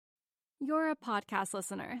You're a podcast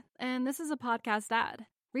listener, and this is a podcast ad.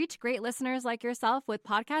 Reach great listeners like yourself with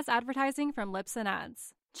podcast advertising from Libsyn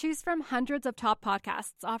Ads. Choose from hundreds of top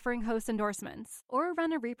podcasts offering host endorsements, or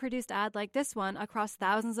run a reproduced ad like this one across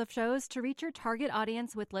thousands of shows to reach your target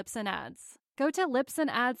audience with Libsyn Ads. Go to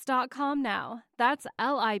libsynads.com now. That's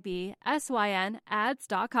LIBSYN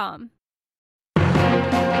ads.com.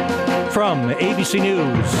 From ABC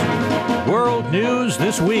News, World News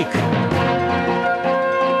This Week.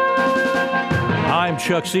 I'm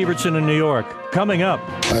Chuck Sievertson in New York. Coming up,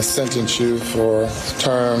 I sentence you for a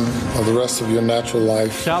term of the rest of your natural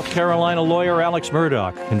life. South Carolina lawyer Alex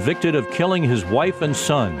Murdaugh, convicted of killing his wife and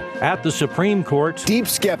son at the Supreme Court. Deep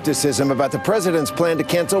skepticism about the president's plan to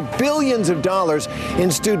cancel billions of dollars in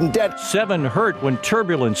student debt. 7 hurt when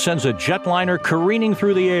turbulence sends a jetliner careening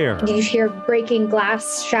through the air. You hear breaking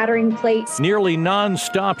glass, shattering plates. Nearly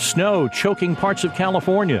non-stop snow choking parts of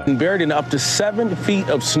California. Buried in up to 7 feet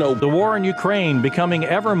of snow. The war in Ukraine becoming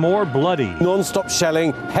ever more bloody. Non-stop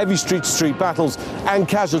shelling, heavy street-to-street battles, and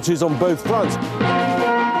casualties on both fronts.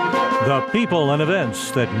 The people and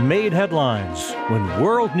events that made headlines when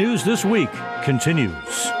World News This Week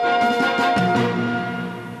continues.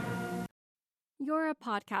 You're a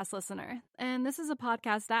podcast listener, and this is a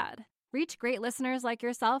podcast ad. Reach great listeners like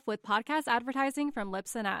yourself with podcast advertising from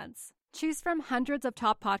Libsyn Ads. Choose from hundreds of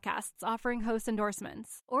top podcasts offering host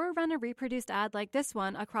endorsements, or run a reproduced ad like this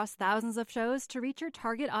one across thousands of shows to reach your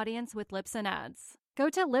target audience with Libsyn Ads. Go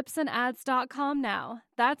to libsynads.com now.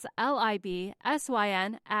 That's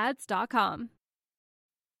LIBSYN ads.com.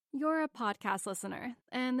 You're a podcast listener,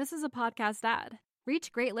 and this is a podcast ad.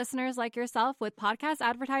 Reach great listeners like yourself with podcast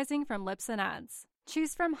advertising from Libsyn Ads.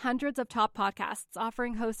 Choose from hundreds of top podcasts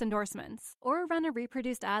offering host endorsements, or run a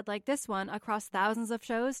reproduced ad like this one across thousands of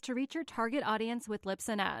shows to reach your target audience with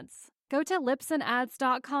Libsyn Ads. Go to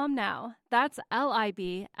libsynads.com now. That's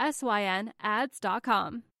LIBSYN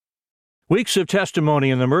ads.com. Weeks of testimony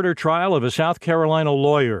in the murder trial of a South Carolina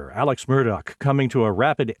lawyer, Alex Murdaugh, coming to a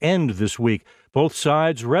rapid end this week. Both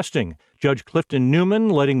sides resting. Judge Clifton Newman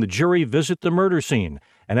letting the jury visit the murder scene.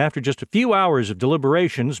 And after just a few hours of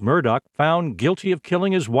deliberations, Murdaugh found guilty of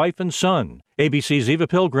killing his wife and son. ABC's Eva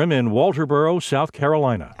Pilgrim in Walterboro, South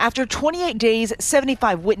Carolina. After 28 days,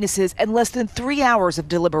 75 witnesses, and less than 3 hours of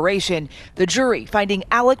deliberation, the jury finding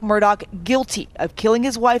Alex Murdaugh guilty of killing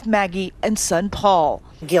his wife Maggie and son Paul.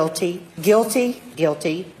 Guilty, guilty,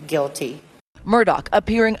 guilty, guilty. Murdaugh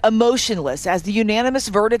appearing emotionless as the unanimous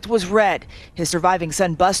verdict was read. His surviving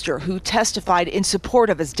son Buster, who testified in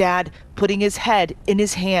support of his dad, putting his head in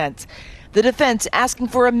his hands. The defense asking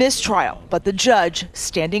for a mistrial, but the judge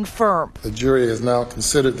standing firm. The jury has now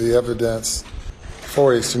considered the evidence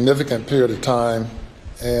for a significant period of time,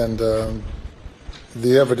 and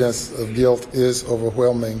the evidence of guilt is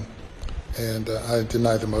overwhelming, and I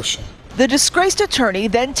deny the motion. The disgraced attorney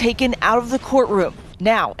then taken out of the courtroom.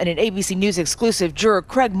 Now, in an ABC News exclusive, juror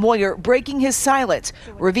Craig Moyer breaking his silence,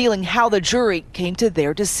 revealing how the jury came to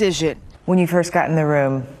their decision. When you first got in the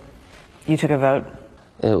room, you took a vote?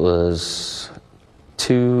 It was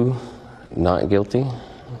 2 not guilty,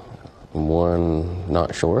 1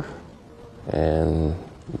 not sure, and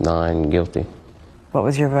 9 guilty. What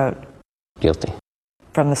was your vote? Guilty.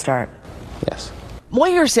 From the start? Yes.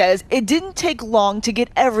 Moyer says it didn't take long to get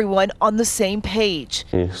everyone on the same page.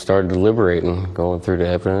 We started deliberating, going through the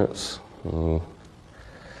evidence.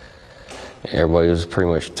 Everybody was pretty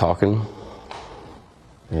much talking.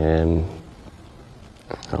 And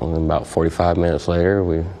about 45 minutes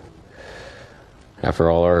later, after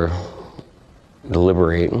all our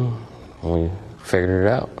deliberating, we figured it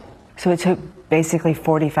out. So it took basically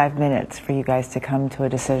 45 minutes for you guys to come to a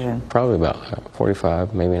decision? Probably about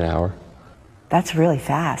 45, maybe an hour. That's really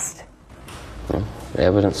fast. Yeah, the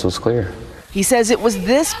evidence was clear. He says it was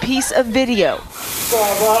this piece of video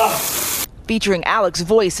featuring Alex's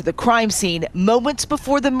voice at the crime scene moments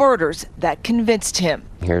before the murders that convinced him.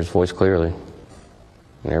 I hear his voice clearly,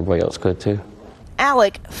 and everybody else could too.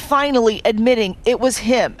 Alec finally admitting it was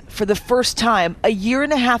him for the first time a year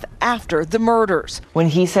and a half after the murders. When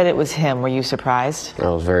he said it was him, were you surprised?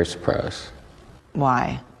 I was very surprised.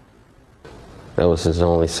 Why? That was his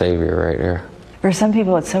only savior right there. For some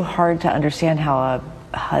people, it's so hard to understand how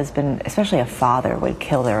a husband, especially a father, would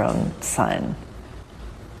kill their own son.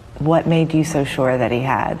 What made you so sure that he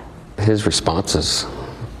had? His responses,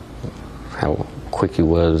 how quick he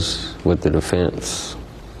was with the defense,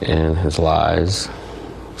 and his lies,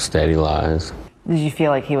 steady lies. Did you feel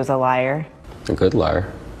like he was a liar? A good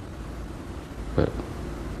liar, but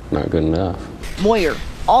not good enough. Moyer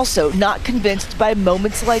also not convinced by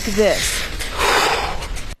moments like this.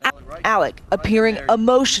 Alec appearing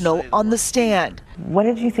emotional on the stand. What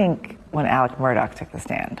did you think when Alex Murdaugh took the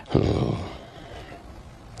stand?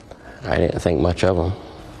 I didn't think much of him.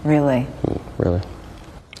 Really? Really.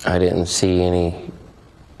 I didn't see any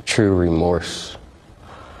true remorse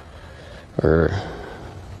or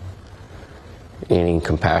any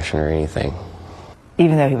compassion or anything.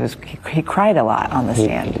 Even though he cried a lot on the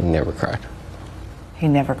stand. He never cried. He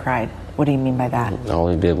never cried. What do you mean by that? All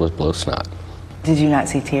he did was blow snot. Did you not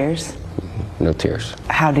see tears? No tears.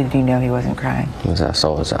 How did you know he wasn't crying? Because I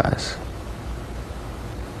saw his eyes.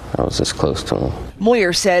 I was this close to him.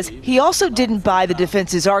 Moyer says he also didn't buy the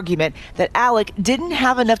defense's argument that Alec didn't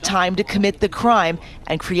have enough time to commit the crime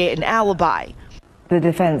and create an alibi. The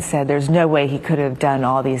defense said there's no way he could have done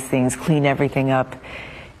all these things, clean everything up,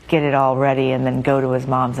 get it all ready, and then go to his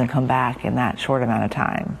mom's and come back in that short amount of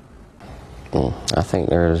time. I think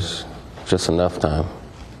there's just enough time.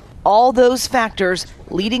 All those factors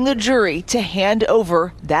leading the jury to hand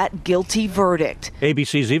over that guilty verdict.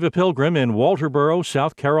 ABC's Eva Pilgrim in Walterboro,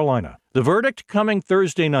 South Carolina. The verdict coming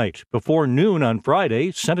Thursday night. Before noon on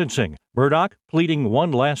Friday, sentencing. Murdaugh pleading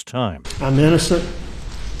one last time. I'm innocent.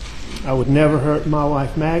 I would never hurt my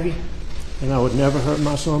wife, Maggie, and I would never hurt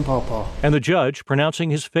my son, Paw Paw. And the judge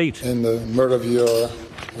pronouncing his fate. In the murder of your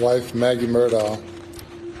wife, Maggie Murdaugh,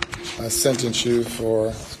 I sentence you for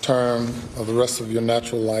a term of the rest of your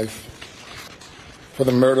natural life. For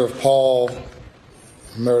the murder of Paul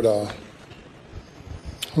Murdaugh,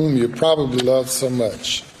 whom you probably loved so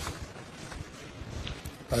much,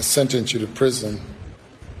 I sentence you to prison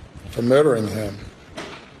for murdering him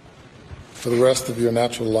for the rest of your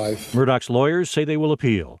natural life. Murdaugh's lawyers say they will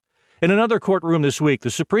appeal. In another courtroom this week, the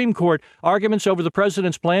Supreme Court arguments over the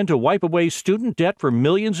president's plan to wipe away student debt for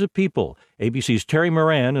millions of people. ABC's Terry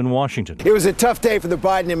Moran in Washington. It was a tough day for the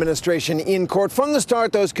Biden administration in court. From the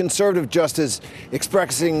start, those conservative justices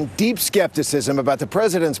expressing deep skepticism about the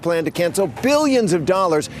president's plan to cancel billions of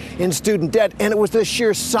dollars in student debt. And it was the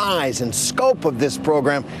sheer size and scope of this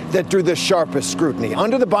program that drew the sharpest scrutiny.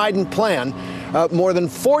 Under the Biden plan, more than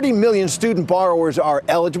 40 million student borrowers are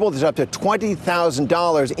eligible. There's up to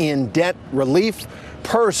 $20,000 in debt relief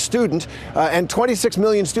per student, and 26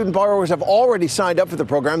 million student borrowers have already signed up for the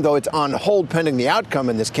program, though it's on hold pending the outcome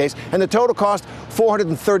in this case. And the total cost,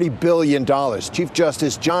 $430 billion. Chief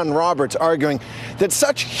Justice John Roberts arguing that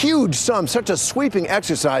such huge sums, such a sweeping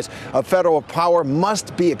exercise of federal power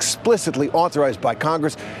must be explicitly authorized by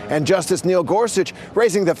Congress. And Justice Neil Gorsuch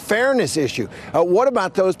raising the fairness issue. What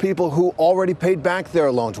about those people who already paid back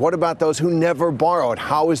their loans? What about those who never borrowed?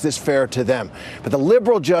 How is this fair to them? But the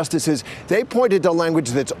liberal justices, they pointed to language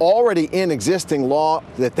that's already in existing law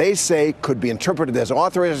that they say could be interpreted as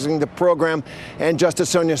authorizing the program. And Justice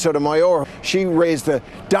Sonia Sotomayor, she raised the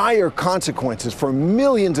dire consequences for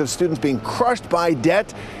millions of students being crushed by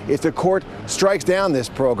debt if the court strikes down this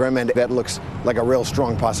program, and that looks like a real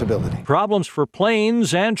strong possibility. Problems for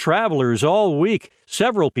planes and travelers all week.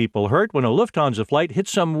 Several people hurt when a Lufthansa flight hit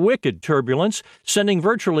some wicked turbulence, sending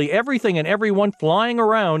virtually everything and everyone flying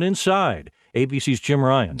around inside. ABC's Jim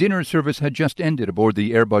Ryan. Dinner service had just ended aboard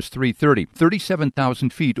the Airbus 330.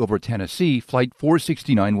 37,000 feet over Tennessee, Flight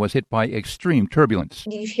 469 was hit by extreme turbulence.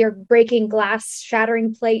 You hear breaking glass,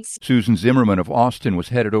 shattering plates. Susan Zimmerman of Austin was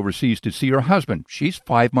headed overseas to see her husband. She's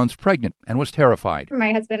 5 months pregnant and was terrified.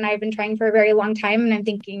 My husband and I have been trying for a very long time, and I'm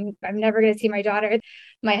thinking, I'm never going to see my daughter.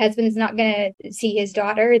 My husband's not going to see his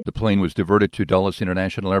daughter. The plane was diverted to Dulles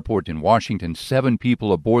International Airport in Washington. 7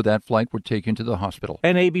 people aboard that flight were taken to the hospital.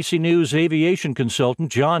 And ABC News aviation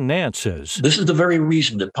consultant John Nance says, this is the very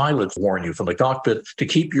reason that pilots warn you from the cockpit to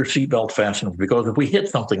keep your seatbelt fastened, because if we hit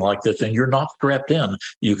something like this and you're not strapped in,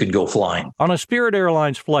 you can go flying. On a Spirit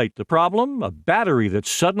Airlines flight, the problem? A battery that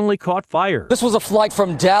suddenly caught fire. This was a flight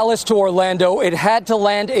from Dallas to Orlando. It had to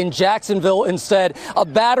land in Jacksonville instead. A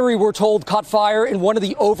battery, we're told, caught fire in one of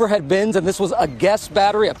the overhead bins, and this was a guest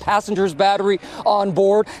battery, a passenger's battery on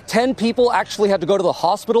board. 10 people actually had to go to the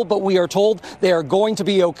hospital, but we are told they are going to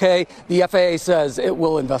be okay. The FAA says it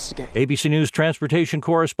will investigate. ABC News transportation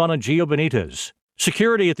correspondent Gio Benitez.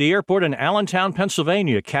 Security at the airport in Allentown,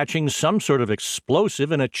 Pennsylvania, catching some sort of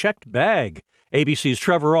explosive in a checked bag. ABC's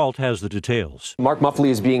Trevor Ault has the details. Mark Muffley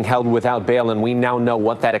is being held without bail, and we now know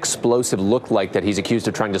what that explosive looked like that he's accused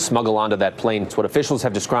of trying to smuggle onto that plane. It's what officials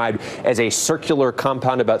have described as a circular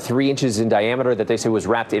compound about 3 inches in diameter that they say was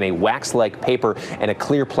wrapped in a wax-like paper and a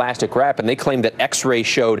clear plastic wrap. And they claim that X-rays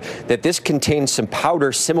showed that this contained some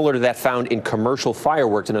powder similar to that found in commercial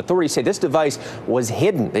fireworks. And authorities say this device was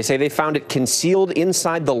hidden. They say they found it concealed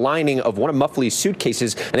inside the lining of one of Muffley's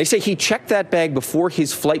suitcases. And they say he checked that bag before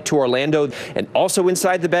his flight to Orlando. And And also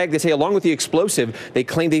inside the bag, they say along with the explosive, they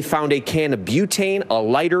claim they found a can of butane, a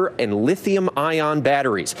lighter, and lithium-ion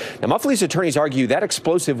batteries. Now, Muffley's attorneys argue that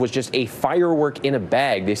explosive was just a firework in a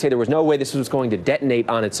bag. They say there was no way this was going to detonate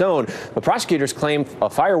on its own. But prosecutors claim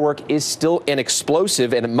a firework is still an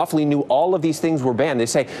explosive, and Muffley knew all of these things were banned. They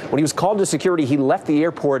say when he was called to security, he left the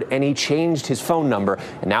airport and he changed his phone number.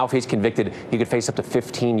 And now if he's convicted, he could face up to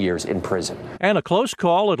 15 years in prison. And a close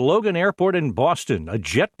call at Logan Airport in Boston. A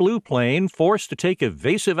JetBlue plane forced to take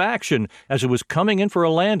evasive action as it was coming in for a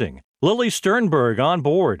landing. Lily Sternberg on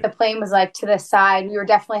board. The plane was like to the side. We were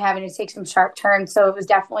definitely having to take some sharp turns, so it was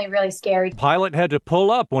definitely really scary. Pilot had to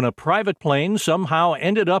pull up when a private plane somehow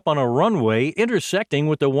ended up on a runway intersecting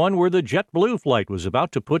with the one where the JetBlue flight was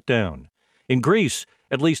about to put down. In Greece,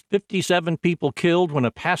 at least 57 people killed when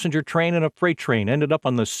a passenger train and a freight train ended up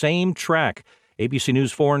on the same track. ABC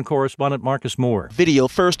News foreign correspondent Marcus Moore. Video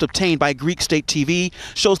first obtained by Greek State TV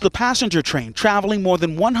shows the passenger train traveling more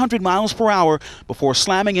than 100 miles per hour before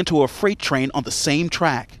slamming into a freight train on the same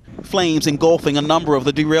track. Flames engulfing a number of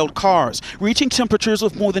the derailed cars, reaching temperatures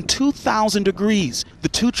of more than 2,000 degrees. The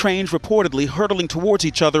two trains reportedly hurtling towards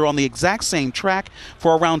each other on the exact same track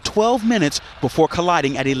for around 12 minutes before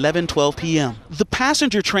colliding at 11:12 p.m. The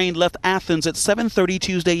passenger train left Athens at 7:30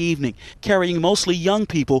 Tuesday evening, carrying mostly young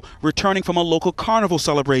people returning from a local carnival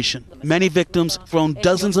celebration. Many victims thrown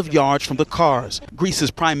dozens of yards from the cars.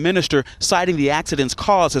 Greece's prime minister citing the accident's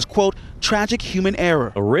cause as, quote, tragic human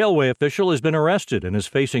error. A railway official has been arrested and is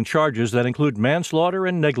facing charges that include manslaughter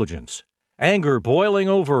and negligence. Anger boiling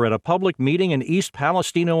over at a public meeting in East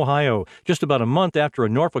Palestine, Ohio, just about a month after a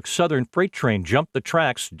Norfolk Southern freight train jumped the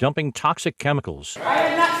tracks, dumping toxic chemicals. I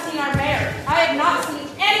have not seen our mayor. I have not seen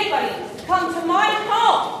anybody come to my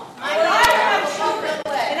home. But I have children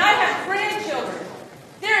and I have grandchildren.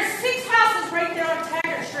 There are 6 houses right there on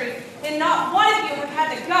Taggart Street, and not one of you have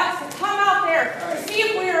had the guts to come out there to see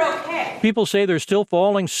if we are okay. People say they're still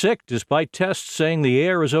falling sick despite tests saying the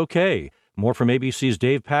air is okay. More from ABC's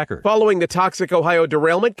Dave Packer. Following the toxic Ohio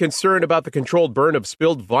derailment, concern about the controlled burn of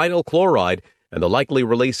spilled vinyl chloride and the likely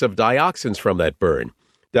release of dioxins from that burn.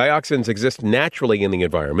 Dioxins exist naturally in the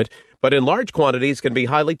environment, but in large quantities can be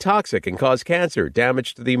highly toxic and cause cancer,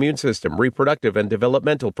 damage to the immune system, reproductive and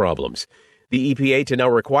developmental problems. The EPA to now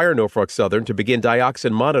require Norfolk Southern to begin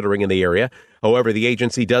dioxin monitoring in the area. However, the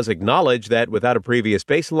agency does acknowledge that without a previous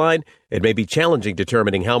baseline, it may be challenging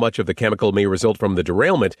determining how much of the chemical may result from the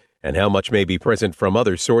derailment and how much may be present from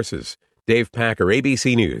other sources. Dave Packer,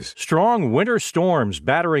 ABC News. Strong winter storms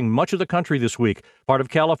battering much of the country this week. Part of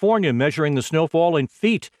California measuring the snowfall in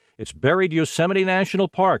feet. It's buried Yosemite National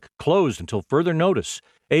Park, closed until further notice.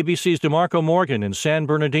 ABC's DeMarco Morgan in San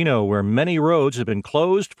Bernardino, where many roads have been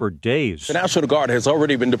closed for days. The National Guard has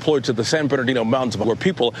already been deployed to the San Bernardino Mountains, where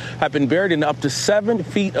people have been buried in up to 7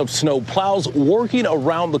 feet of snow. Plows working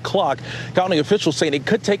around the clock. County officials saying it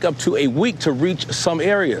could take up to a week to reach some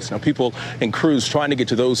areas. Now, people and crews trying to get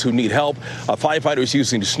to those who need help. Firefighters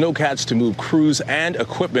using snowcats to move crews and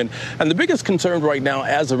equipment. And the biggest concern right now,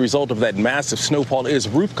 as a result of that massive snowfall, is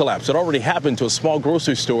roof collapse. It already happened to a small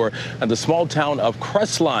grocery store in the small town of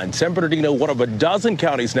Crestline. San Bernardino, one of a dozen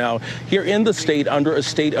counties now here in the state under a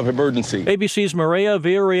state of emergency. ABC's Maria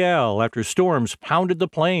Villarreal after storms pounded the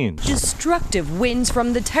plains. Destructive winds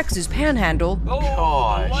from the Texas Panhandle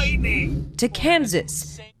to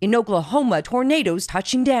Kansas. In Oklahoma, tornadoes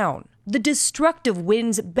touching down. The destructive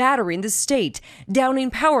winds battering the state,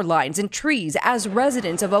 downing power lines and trees as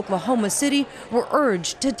residents of Oklahoma City were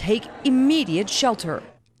urged to take immediate shelter.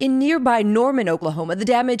 In nearby Norman, Oklahoma, the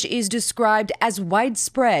damage is described as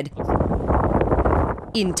widespread.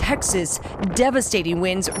 In Texas, devastating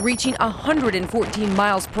winds reaching 114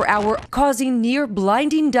 miles per hour, causing near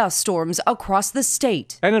blinding dust storms across the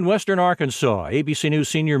state. And in western Arkansas, ABC News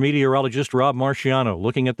senior meteorologist Rob Marciano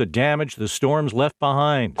looking at the damage the storms left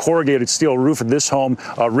behind. Corrugated steel roof of this home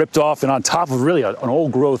ripped off, and on top of really an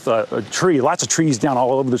old growth tree, lots of trees down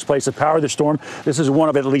all over this place. The power of the storm, this is one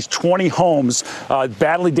of at least 20 homes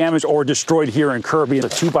badly damaged or destroyed here in Kirby. A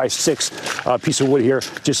 2x6 piece of wood here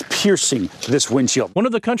just piercing this windshield. One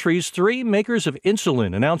of the country's 3 makers of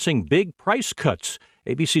insulin announcing big price cuts.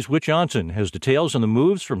 ABC's Whit Johnson has details on the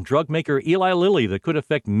moves from drug maker Eli Lilly that could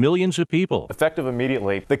affect millions of people. Effective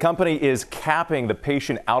immediately, the company is capping the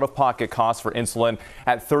patient out-of-pocket costs for insulin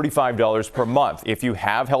at $35 per month. If you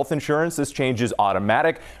have health insurance, this change is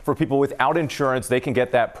automatic. For people without insurance, they can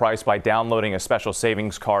get that price by downloading a special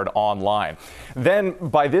savings card online. Then,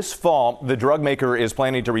 by this fall, the drug maker is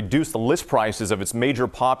planning to reduce the list prices of its major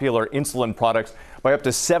popular insulin products by up to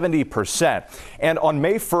 70%. And on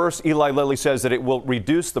May 1st, Eli Lilly says that it will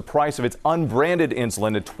reduce the price of its unbranded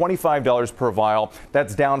insulin to $25 per vial.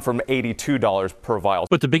 That's down from $82 per vial.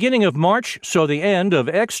 But the beginning of March saw the end of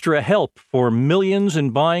extra help for millions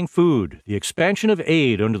in buying food. The expansion of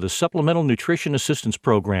aid under the Supplemental Nutrition Assistance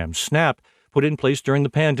Program, SNAP, put in place during the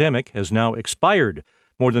pandemic, has now expired.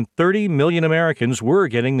 More than 30 million Americans were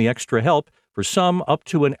getting the extra help, for some up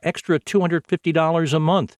to an extra $250 a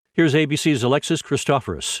month. Here's ABC's Alexis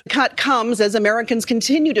Christoforous. Cut comes as Americans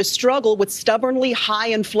continue to struggle with stubbornly high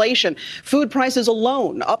inflation. Food prices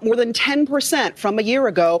alone up more than 10% from a year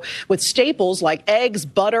ago, with staples like eggs,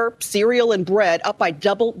 butter, cereal, and bread up by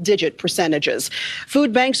double-digit percentages.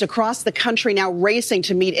 Food banks across the country now racing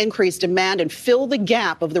to meet increased demand and fill the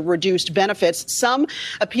gap of the reduced benefits, some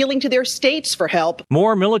appealing to their states for help.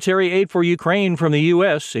 More military aid for Ukraine from the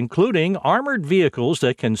U.S., including armored vehicles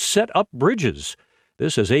that can set up bridges.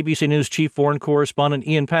 This as ABC News chief foreign correspondent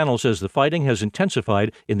Ian Pannell says the fighting has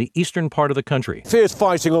intensified in the eastern part of the country. Fierce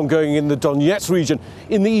fighting ongoing in the Donetsk region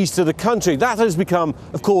in the east of the country. That has become,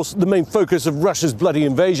 of course, the main focus of Russia's bloody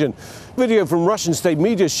invasion. Video from Russian state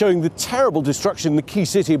media showing the terrible destruction in the key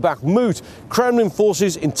city of Bakhmut. Kremlin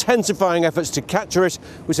forces intensifying efforts to capture it.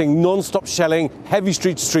 We're seeing non-stop shelling, heavy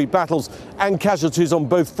street-to-street battles and casualties on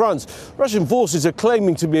both fronts. Russian forces are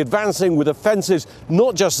claiming to be advancing with offensives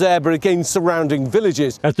not just there but against surrounding villages.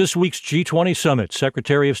 At this week's G20 summit,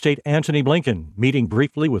 Secretary of State Antony Blinken meeting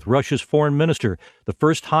briefly with Russia's foreign minister, the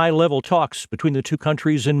first high-level talks between the two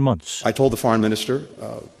countries in months. I told the foreign minister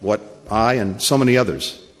what I and so many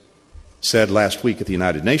others said last week at the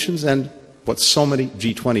United Nations and what so many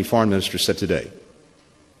G20 foreign ministers said today.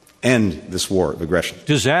 End this war of aggression.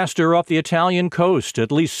 Disaster off the Italian coast.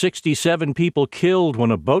 At least 67 people killed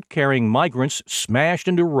when a boat carrying migrants smashed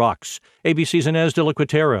into rocks. ABC's Inez de la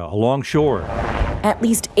Quatera alongshore. At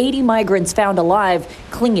least 80 migrants found alive,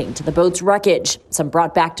 clinging to the boat's wreckage. Some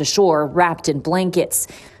brought back to shore, wrapped in blankets.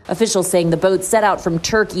 Officials saying the boat set out from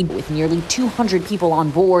Turkey with nearly 200 people on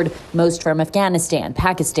board, most from Afghanistan,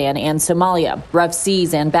 Pakistan, and Somalia. Rough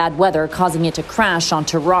seas and bad weather causing it to crash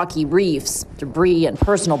onto rocky reefs. Debris and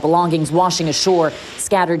personal belongings washing ashore,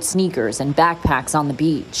 scattered sneakers and backpacks on the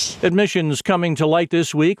beach. Admissions coming to light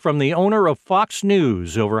this week from the owner of Fox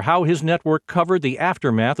News over how his network covered the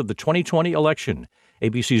aftermath of the 2020 election.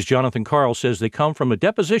 ABC's Jonathan Karl says they come from a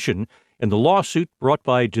deposition in the lawsuit brought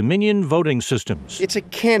by Dominion Voting Systems. It's a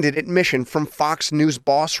candid admission from Fox News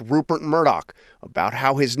boss Rupert Murdoch about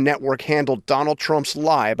how his network handled Donald Trump's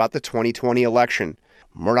lie about the 2020 election.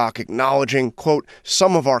 Murdoch acknowledging, quote,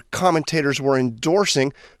 some of our commentators were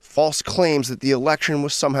endorsing false claims that the election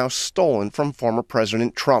was somehow stolen from former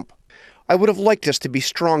President Trump. I would have liked us to be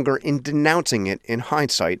stronger in denouncing it in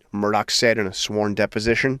hindsight, Murdoch said in a sworn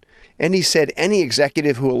deposition. And he said any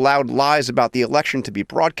executive who allowed lies about the election to be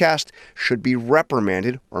broadcast should be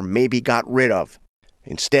reprimanded or maybe got rid of.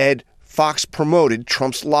 Instead, Fox promoted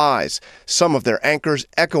Trump's lies, some of their anchors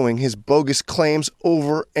echoing his bogus claims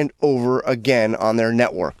over and over again on their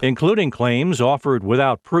network. Including claims offered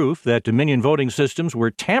without proof that Dominion Voting Systems were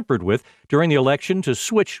tampered with during the election to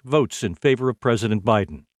switch votes in favor of President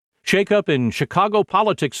Biden. Shake-up in Chicago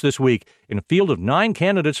politics this week. In a field of 9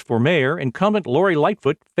 candidates for mayor, incumbent Lori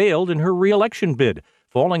Lightfoot failed in her re-election bid,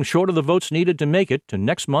 falling short of the votes needed to make it to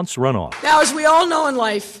next month's runoff. Now, as we all know in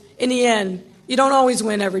life, in the end, you don't always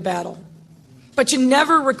win every battle. But you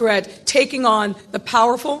never regret taking on the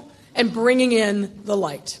powerful and bringing in the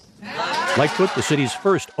light. Lightfoot, the city's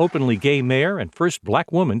first openly gay mayor and first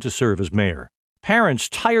black woman to serve as mayor. Parents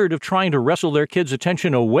tired of trying to wrestle their kids'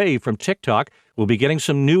 attention away from TikTok will be getting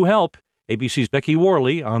some new help. ABC's Becky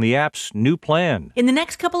Worley on the app's new plan. In the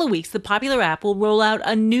next couple of weeks, the popular app will roll out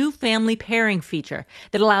a new family pairing feature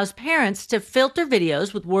that allows parents to filter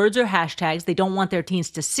videos with words or hashtags they don't want their teens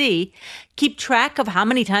to see, keep track of how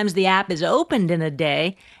many times the app is opened in a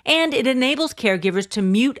day, and it enables caregivers to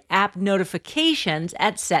mute app notifications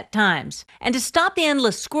at set times. And to stop the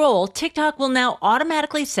endless scroll, TikTok will now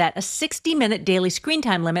automatically set a 60-minute daily screen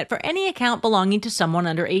time limit for any account belonging to someone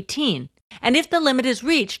under 18. And if the limit is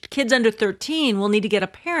reached, kids under 13 will need to get a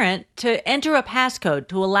parent to enter a passcode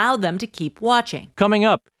to allow them to keep watching. Coming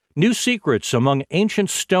up, new secrets among ancient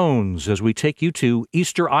stones as we take you to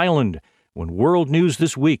Easter Island when World News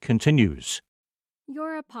This Week continues.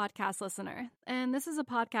 You're a podcast listener, and this is a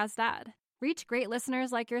podcast ad. Reach great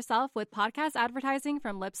listeners like yourself with podcast advertising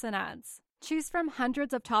from Libsyn Ads. Choose from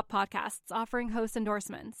hundreds of top podcasts offering host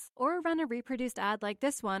endorsements, or run a reproduced ad like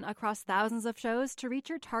this one across thousands of shows to reach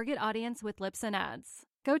your target audience with Libsyn Ads.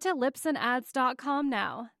 Go to libsynads.com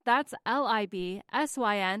now. That's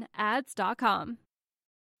LIBSYN ads.com.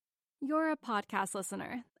 You're a podcast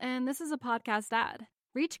listener, and this is a podcast ad.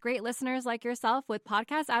 Reach great listeners like yourself with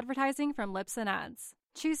podcast advertising from Libsyn Ads.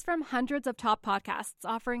 Choose from hundreds of top podcasts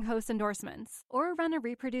offering host endorsements, or run a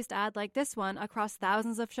reproduced ad like this one across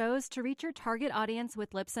thousands of shows to reach your target audience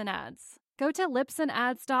with Libsyn Ads. Go to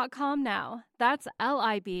libsynads.com now. That's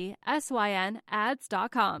LIBSYN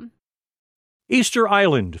ads.com. Easter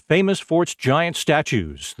Island, famous for its giant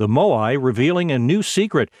statues. The Moai revealing a new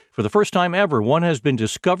secret. For the first time ever, one has been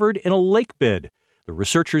discovered in a lake bed. The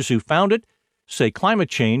researchers who found it say climate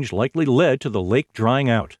change likely led to the lake drying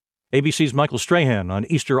out. ABC's Michael Strahan on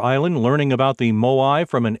Easter Island, learning about the Moai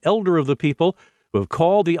from an elder of the people who have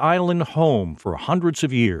called the island home for hundreds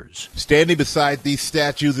of years. Standing beside these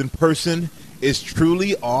statues in person is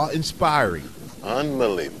truly awe-inspiring.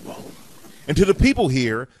 Unbelievable. And to the people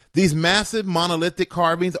here, these massive monolithic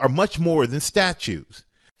carvings are much more than statues.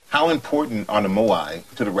 How important are the Moai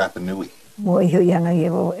to the Rapa Nui? The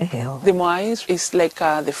Moai is like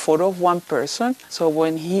the photo of one person. So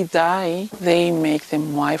when he died, they make the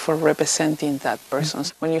Moai for representing that person.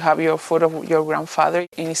 When you have your photo of your grandfather,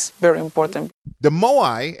 it's very important. The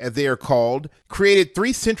Moai, as they are called, created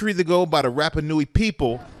 3 centuries ago by the Rapa Nui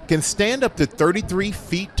people, can stand up to 33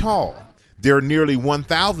 feet tall. There are nearly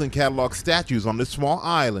 1,000 catalog statues on this small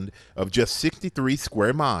island of just 63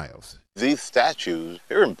 square miles. These statues,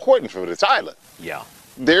 they're important for this island. Yeah.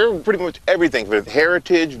 They're pretty much everything for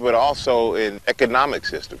heritage, but also in economic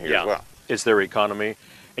system here as well. It's their economy.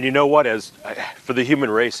 And you know what? As for the human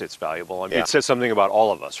race, it's valuable. I mean, it says something about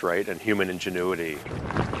all of us, right? And human ingenuity.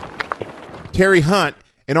 Terry Hunt,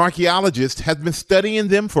 an archaeologist, has been studying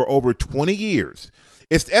them for over 20 years.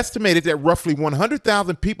 It's estimated that roughly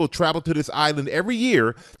 100,000 people travel to this island every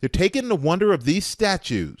year to take in the wonder of these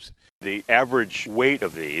statues. The average weight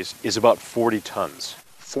of these is about 40 tons.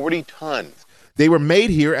 40 tons. They were made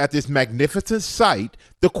here at this magnificent site,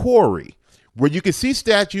 the Quarry, where you can see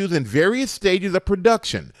statues in various stages of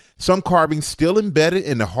production, some carvings still embedded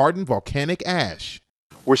in the hardened volcanic ash.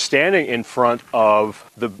 We're standing in front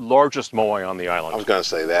of the largest Moai on the island. I was going to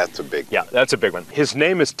say that's a big one. Yeah, that's a big one. His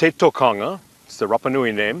name is Te Tokanga. It's the Rapa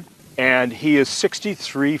Nui name. And he is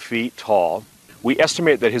 63 feet tall. We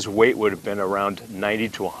estimate that his weight would have been around 90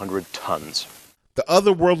 to 100 tons. The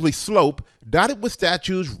otherworldly slope dotted with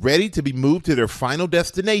statues ready to be moved to their final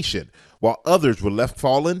destination, while others were left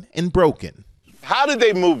fallen and broken. How did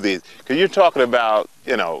they move these? Because you're talking about,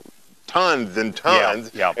 tons and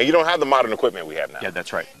tons, and you don't have the modern equipment we have now. Yeah,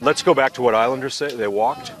 that's right. Let's go back to what islanders say. They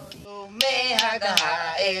walked.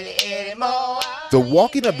 The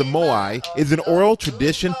walking of the Moai is an oral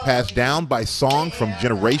tradition passed down by song from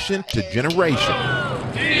generation to generation.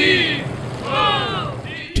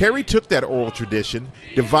 Terry took that oral tradition,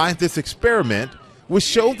 devised this experiment, which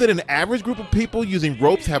shows that an average group of people using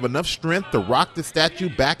ropes have enough strength to rock the statue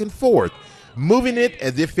back and forth, moving it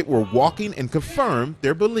as if it were walking, and confirm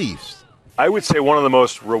their beliefs. I would say one of the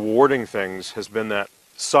most rewarding things has been that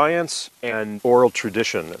science and oral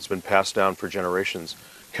tradition that's been passed down for generations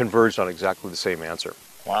converged on exactly the same answer.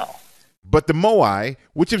 Wow. But the Moai,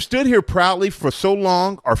 which have stood here proudly for so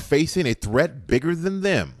long, are facing a threat bigger than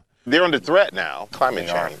them. They're under threat now, climate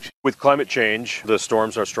change. With climate change, the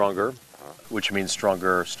storms are stronger, which means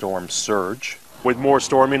stronger storm surge. With more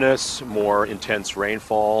storminess, more intense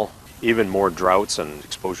rainfall, even more droughts and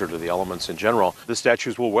exposure to the elements in general, the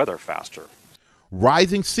statues will weather faster.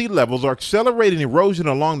 Rising sea levels are accelerating erosion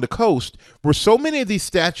along the coast, where so many of these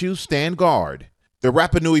statues stand guard. The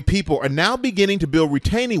Rapa Nui people are now beginning to build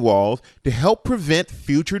retaining walls to help prevent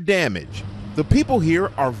future damage. The people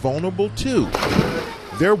here are vulnerable too.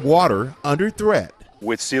 Their water under threat.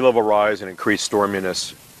 With sea level rise and increased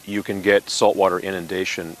storminess, you can get saltwater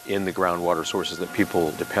inundation in the groundwater sources that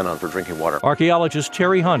people depend on for drinking water. Archaeologist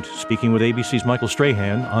Terry Hunt speaking with ABC's Michael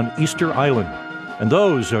Strahan on Easter Island. And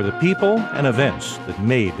those are the people and events that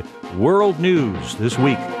made World News this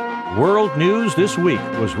week. World News This Week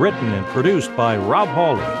was written and produced by Rob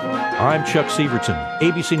Hawley. I'm Chuck Severson,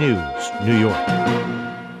 ABC News, New York.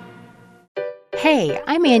 Hey,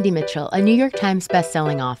 I'm Andy Mitchell, a New York Times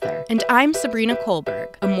bestselling author. And I'm Sabrina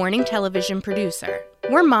Kohlberg, a morning television producer.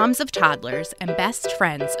 We're moms of toddlers and best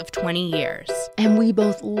friends of 20 years. And we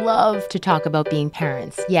both love to talk about being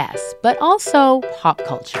parents, yes, but also pop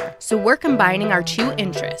culture. So we're combining our two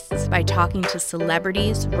interests by talking to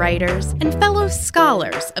celebrities, writers, and fellow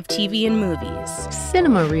scholars of TV and movies.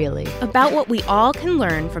 Cinema, really. About what we all can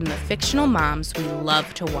learn from the fictional moms we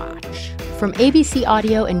love to watch. From ABC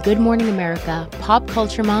Audio and Good Morning America, Pop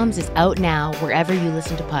Culture Moms is out now wherever you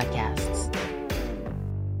listen to podcasts.